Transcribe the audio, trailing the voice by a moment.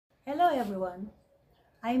Hello everyone,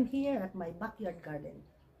 I'm here at my backyard garden.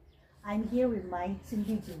 I'm here with my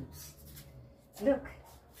Cymbidiums. Look,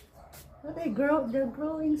 they're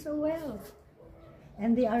growing so well.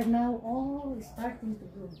 And they are now all starting to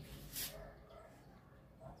bloom.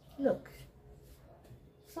 Look,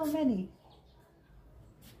 so many.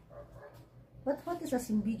 But what is a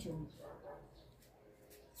Cymbidium?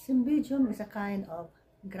 Cymbidium is a kind of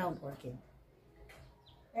ground orchid.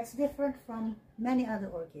 It's different from many other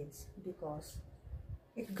orchids because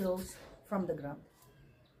it grows from the ground.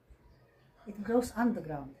 It grows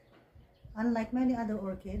underground. Unlike many other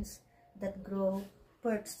orchids that grow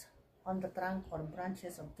perched on the trunk or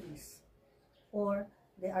branches of trees, or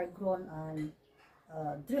they are grown on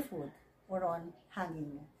driftwood or on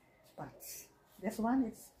hanging pots. This one,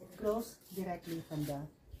 it grows directly from the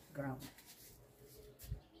ground.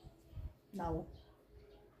 Now,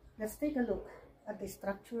 let's take a look at the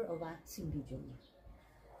structure of a Cymbidium.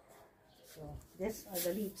 So these are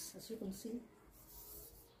the leaves, as you can see.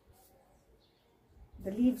 The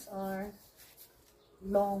leaves are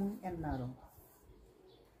long and narrow,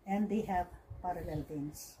 and they have parallel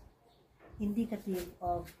veins, indicative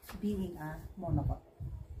of being a monocot.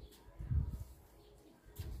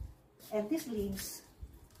 And these leaves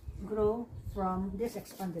grow from this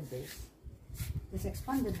expanded base. This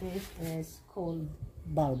expanded base is called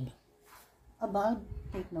bulb. A bulb,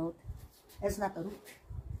 take note, is not a root.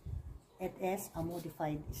 It is a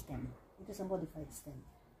modified stem. It is a modified stem.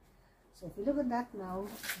 So if you look at that now,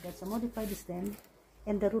 that's a modified stem,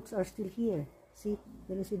 and the roots are still here. See,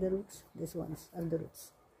 can you see the roots? These ones are the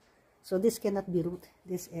roots. So this cannot be root.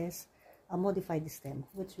 This is a modified stem,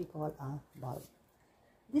 which we call a bulb.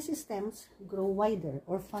 These stems grow wider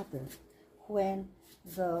or fatter when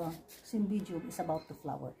the Cymbidium is about to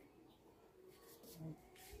flower.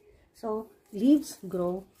 So leaves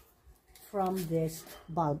grow from this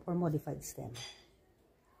bulb or modified stem.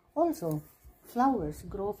 Also, flowers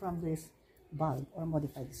grow from this bulb or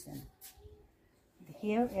modified stem.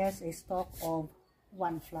 Here is a stalk of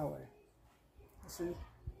one flower. You see,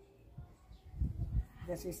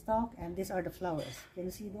 there's a stalk, and these are the flowers. Can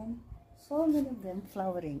you see them? So many of them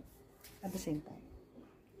flowering at the same time.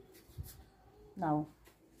 Now,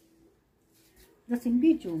 the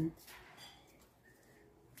Cymbidium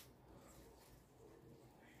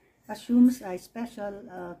assumes a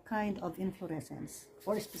special kind of inflorescence,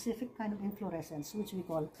 or a specific kind of inflorescence, which we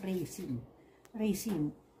call raceme.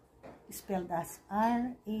 Raceme is spelled as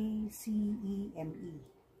R-A-C-E-M-E.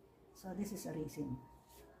 So this is a raceme.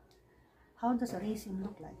 How does a raceme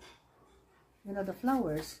look like? You know, the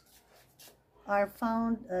flowers are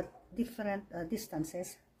found at different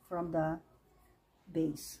distances from the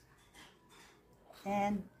base,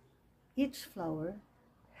 and each flower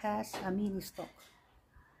has a mini stalk.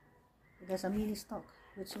 It has a mini stalk,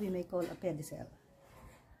 which we may call a pedicel.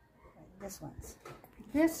 This one.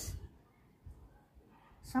 This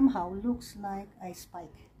somehow looks like a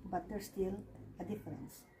spike, but there's still a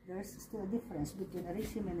difference. There's still a difference between a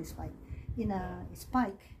raceme and a spike. In a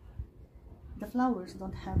spike, the flowers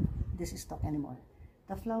don't have this stalk anymore.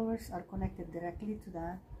 The flowers are connected directly to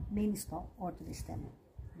the main stalk or to the stem.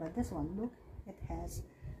 But this one, look, it has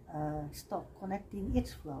a stalk connecting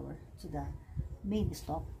each flower to the main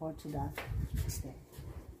stalk or to the stem.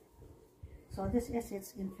 So this is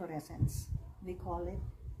its inflorescence. We call it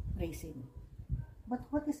raceme. But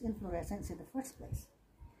what is inflorescence in the first place?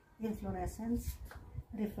 Inflorescence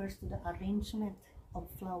refers to the arrangement of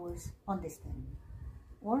flowers on the stem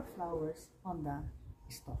or flowers on the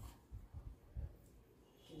stalk.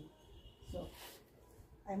 Okay. So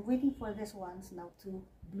I'm waiting for these ones now to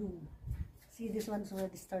bloom. See, this one's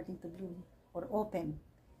already starting to bloom or open.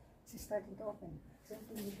 It's starting to open. Same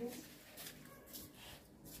thing with this.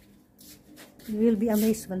 You will be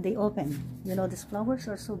amazed when they open. You know, these flowers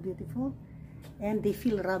are so beautiful and they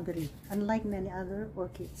feel rubbery, unlike many other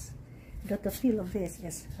orchids. But the feel of this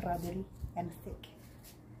is rubbery and thick.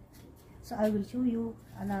 So I will show you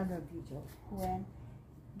another video when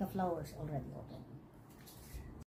the flowers already open.